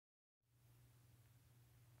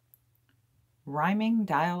Rhyming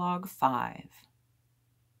Dialogue 5.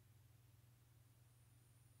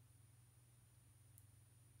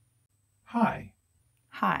 Hi,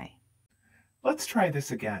 Hi. let's try this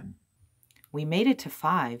again. We made it to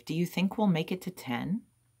 5. Do you think we'll make it to 10?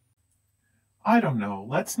 I don't know,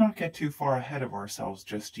 let's not get too far ahead of ourselves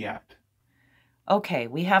just yet. Okay,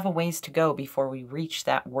 we have a ways to go before we reach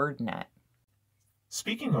that word net.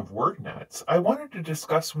 Speaking of word nets, I wanted to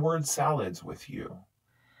discuss word salads with you.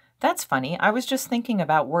 That's funny. I was just thinking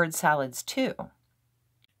about word salads too.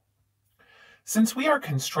 Since we are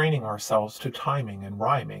constraining ourselves to timing and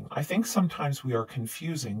rhyming, I think sometimes we are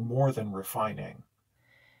confusing more than refining.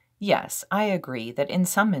 Yes, I agree that in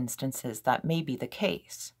some instances that may be the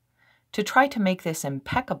case. To try to make this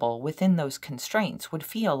impeccable within those constraints would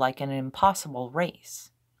feel like an impossible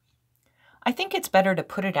race. I think it's better to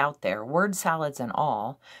put it out there, word salads and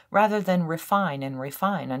all, rather than refine and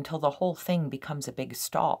refine until the whole thing becomes a big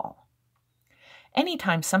stall.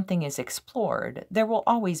 Anytime something is explored, there will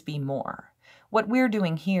always be more. What we're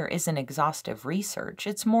doing here isn't exhaustive research,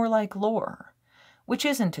 it's more like lore. Which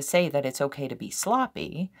isn't to say that it's okay to be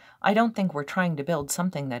sloppy. I don't think we're trying to build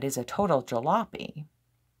something that is a total jalopy.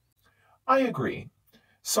 I agree.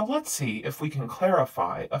 So let's see if we can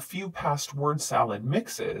clarify a few past word salad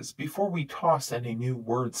mixes before we toss any new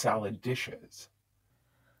word salad dishes.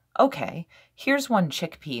 Okay, here's one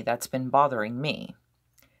chickpea that's been bothering me.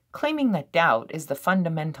 Claiming that doubt is the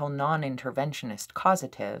fundamental non-interventionist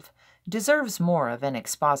causative deserves more of an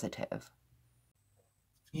expositive.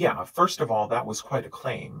 Yeah, first of all, that was quite a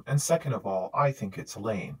claim, and second of all, I think it's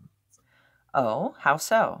lame. Oh, how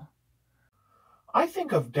so? I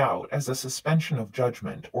think of doubt as a suspension of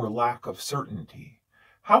judgment or lack of certainty.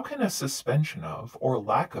 How can a suspension of or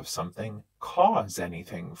lack of something cause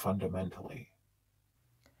anything fundamentally?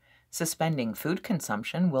 Suspending food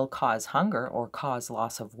consumption will cause hunger or cause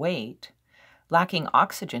loss of weight. Lacking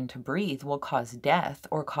oxygen to breathe will cause death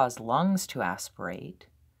or cause lungs to aspirate.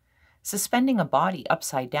 Suspending a body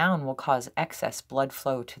upside down will cause excess blood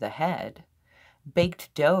flow to the head.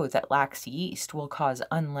 Baked dough that lacks yeast will cause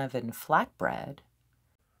unleavened flatbread.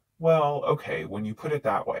 Well, okay, when you put it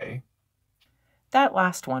that way. That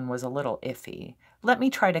last one was a little iffy. Let me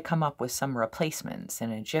try to come up with some replacements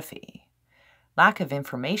in a jiffy. Lack of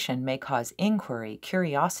information may cause inquiry,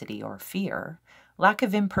 curiosity, or fear. Lack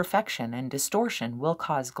of imperfection and distortion will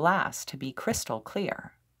cause glass to be crystal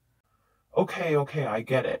clear. Okay, I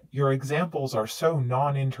get it. Your examples are so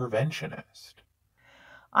non interventionist.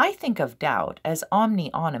 I think of doubt as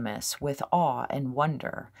omni-onomous with awe and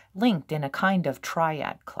wonder, linked in a kind of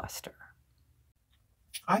triad cluster.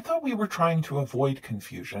 I thought we were trying to avoid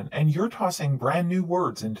confusion, and you're tossing brand new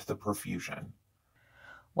words into the profusion.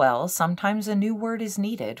 Well, sometimes a new word is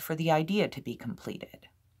needed for the idea to be completed.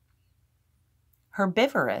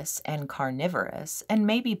 Herbivorous and carnivorous, and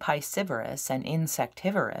maybe piscivorous and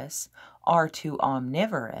insectivorous, are to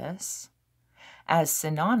omnivorous, as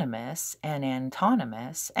synonymous and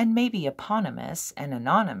antonymous, and maybe eponymous and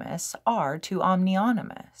anonymous, are to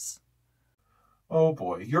omnionymous. Oh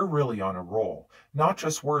boy, you're really on a roll. Not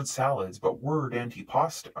just word salads, but word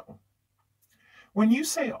antipasto. When you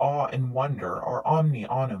say awe and wonder are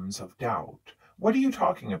omnionyms of doubt, what are you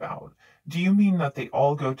talking about? Do you mean that they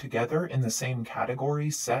all go together in the same category,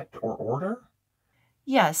 set, or order?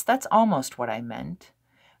 Yes, that's almost what I meant.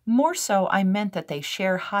 More so, I meant that they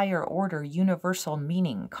share higher order universal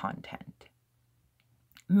meaning content.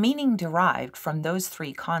 Meaning derived from those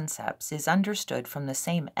three concepts is understood from the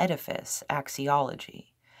same edifice, axiology.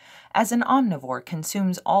 As an omnivore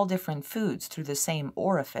consumes all different foods through the same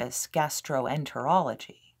orifice,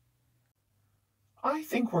 gastroenterology. I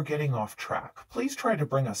think we're getting off track. Please try to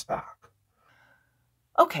bring us back.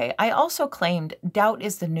 Okay, I also claimed doubt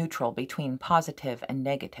is the neutral between positive and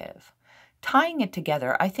negative. Tying it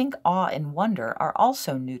together, I think awe and wonder are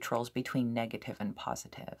also neutrals between negative and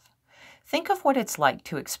positive. Think of what it's like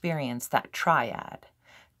to experience that triad.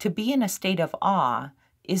 To be in a state of awe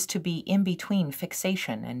is to be in between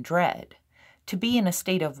fixation and dread. To be in a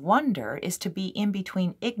state of wonder is to be in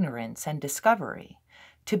between ignorance and discovery.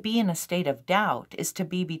 To be in a state of doubt is to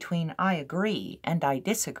be between I agree and I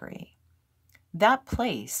disagree. That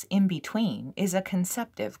place in between is a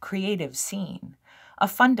conceptive, creative scene, a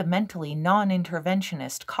fundamentally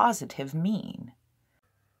non-interventionist causative mean.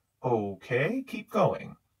 Okay, keep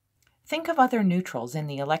going. Think of other neutrals in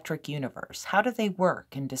the electric universe. How do they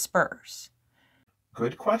work and disperse?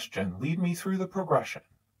 Good question. Lead me through the progression.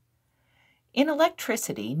 In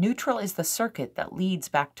electricity, neutral is the circuit that leads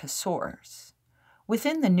back to source.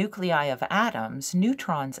 Within the nuclei of atoms,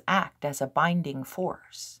 neutrons act as a binding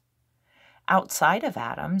force. Outside of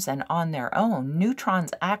atoms and on their own,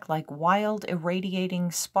 neutrons act like wild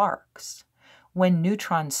irradiating sparks. When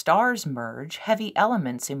neutron stars merge, heavy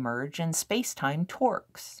elements emerge and spacetime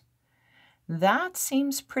torques. That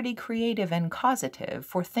seems pretty creative and causative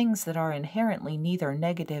for things that are inherently neither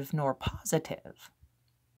negative nor positive.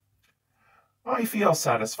 I feel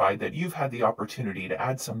satisfied that you've had the opportunity to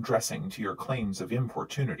add some dressing to your claims of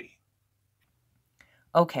importunity.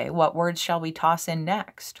 Okay, what words shall we toss in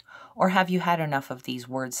next? Or have you had enough of these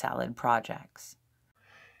word salad projects?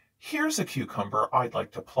 Here's a cucumber I'd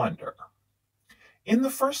like to plunder. In the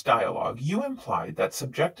first dialogue, you implied that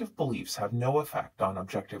subjective beliefs have no effect on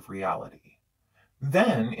objective reality.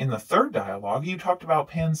 Then, in the third dialogue, you talked about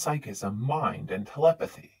panpsychism, mind, and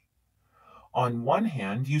telepathy. On one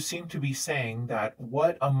hand, you seem to be saying that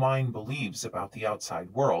what a mind believes about the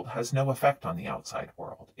outside world has no effect on the outside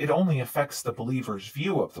world. It only affects the believer's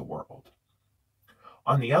view of the world.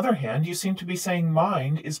 On the other hand, you seem to be saying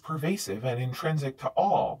mind is pervasive and intrinsic to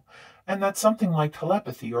all, and that something like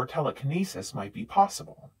telepathy or telekinesis might be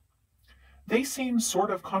possible. They seem sort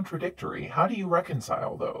of contradictory. How do you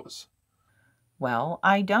reconcile those? Well,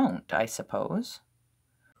 I don't, I suppose.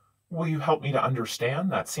 Will you help me to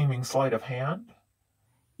understand that seeming sleight of hand?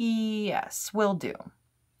 Yes, will do.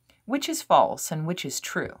 Which is false and which is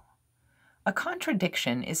true? A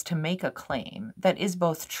contradiction is to make a claim that is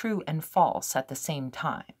both true and false at the same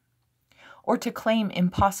time, or to claim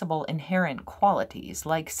impossible inherent qualities,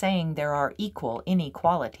 like saying there are equal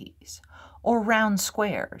inequalities, or round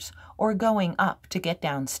squares, or going up to get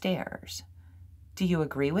downstairs. Do you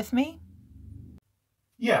agree with me?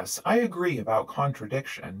 Yes, I agree about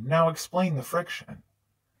contradiction. Now explain the friction.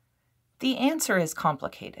 The answer is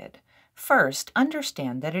complicated. First,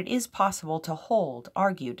 understand that it is possible to hold,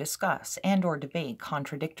 argue, discuss, and/or debate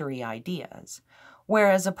contradictory ideas,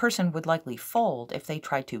 whereas a person would likely fold if they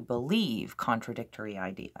tried to believe contradictory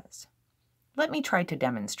ideas. Let me try to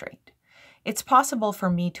demonstrate. It's possible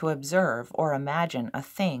for me to observe or imagine a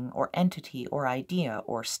thing or entity or idea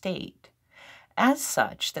or state. As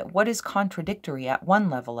such, that what is contradictory at one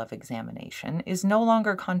level of examination is no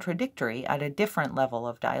longer contradictory at a different level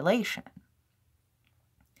of dilation.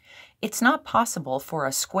 It's not possible for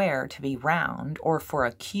a square to be round or for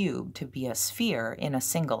a cube to be a sphere in a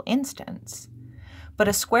single instance, but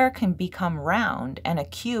a square can become round and a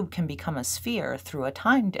cube can become a sphere through a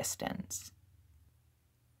time distance.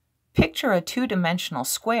 Picture a two-dimensional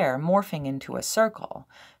square morphing into a circle.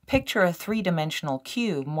 Picture a three-dimensional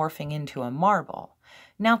cube morphing into a marble.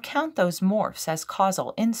 Now count those morphs as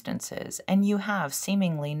causal instances, and you have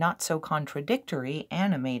seemingly not so contradictory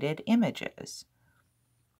animated images.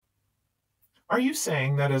 Are you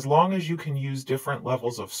saying that as long as you can use different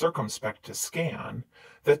levels of circumspect to scan,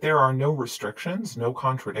 that there are no restrictions, no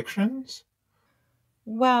contradictions?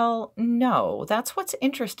 Well, no, that's what's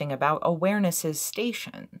interesting about awareness's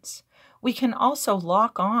stations. We can also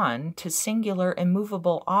lock on to singular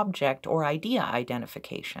immovable object or idea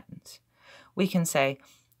identifications. We can say,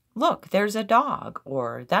 look, there's a dog,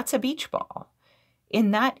 or that's a beach ball.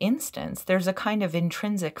 In that instance, there's a kind of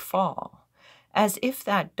intrinsic fall, as if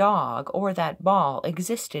that dog or that ball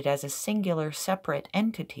existed as a singular separate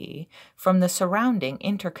entity from the surrounding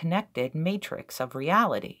interconnected matrix of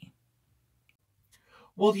reality.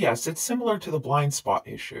 Well, yes, it's similar to the blind spot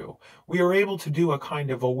issue. We are able to do a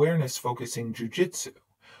kind of awareness focusing jujitsu.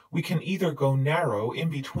 We can either go narrow in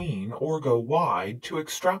between or go wide to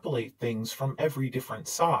extrapolate things from every different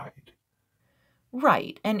side.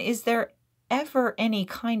 Right, and is there ever any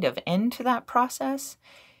kind of end to that process?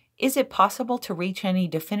 Is it possible to reach any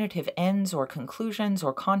definitive ends or conclusions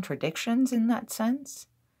or contradictions in that sense?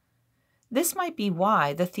 This might be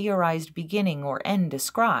why the theorized beginning or end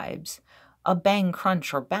describes a bang,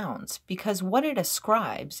 crunch, or bounce, because what it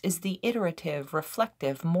ascribes is the iterative,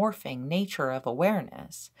 reflective, morphing nature of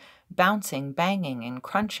awareness, bouncing, banging, and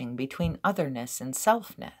crunching between otherness and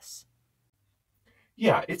selfness.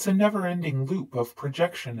 Yeah, it's a never ending loop of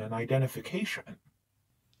projection and identification.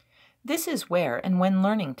 This is where and when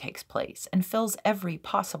learning takes place and fills every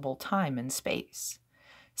possible time and space.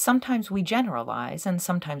 Sometimes we generalize and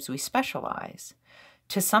sometimes we specialize.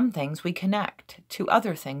 To some things we connect, to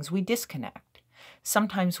other things we disconnect.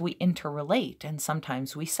 Sometimes we interrelate and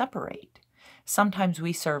sometimes we separate. Sometimes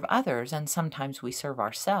we serve others and sometimes we serve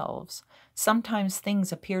ourselves. Sometimes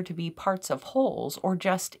things appear to be parts of wholes or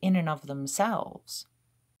just in and of themselves.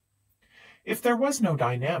 If there was no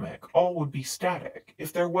dynamic, all would be static.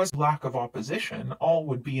 If there was lack of opposition, all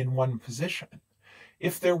would be in one position.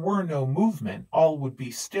 If there were no movement, all would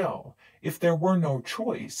be still. If there were no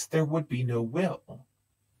choice, there would be no will.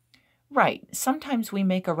 Right, sometimes we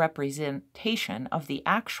make a representation of the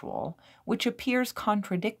actual which appears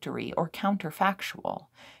contradictory or counterfactual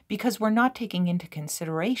because we're not taking into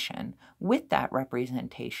consideration with that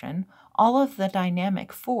representation all of the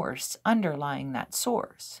dynamic force underlying that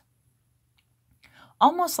source.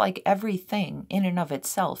 Almost like everything in and of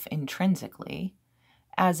itself intrinsically,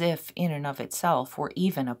 as if in and of itself were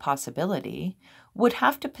even a possibility, would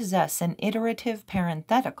have to possess an iterative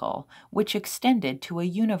parenthetical which extended to a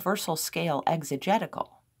universal scale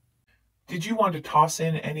exegetical. Did you want to toss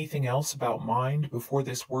in anything else about mind before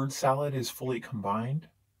this word salad is fully combined?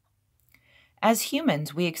 As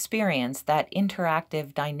humans, we experience that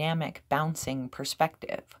interactive, dynamic, bouncing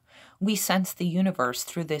perspective. We sense the universe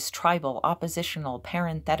through this tribal, oppositional,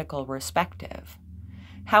 parenthetical respective.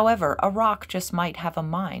 However, a rock just might have a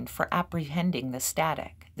mind for apprehending the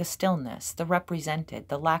static, the stillness, the represented,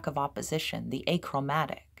 the lack of opposition, the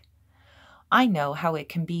achromatic. I know how it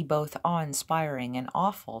can be both awe-inspiring and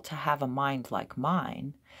awful to have a mind like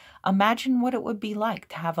mine. Imagine what it would be like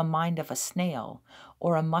to have a mind of a snail,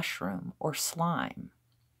 or a mushroom, or slime.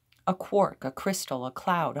 A quark, a crystal, a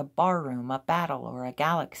cloud, a barroom, a battle, or a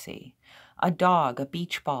galaxy. A dog, a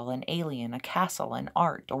beach ball, an alien, a castle, an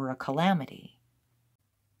art, or a calamity.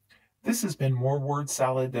 This has been more word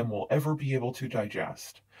salad than we'll ever be able to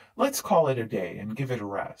digest. Let's call it a day and give it a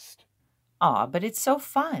rest. Aw, but it's so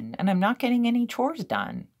fun, and I'm not getting any chores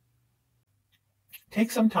done. Take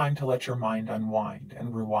some time to let your mind unwind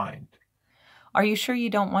and rewind. Are you sure you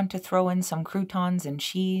don't want to throw in some croutons and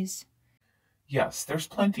cheese? Yes, there's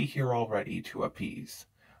plenty here already to appease.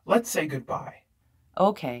 Let's say goodbye.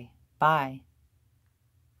 Okay, bye.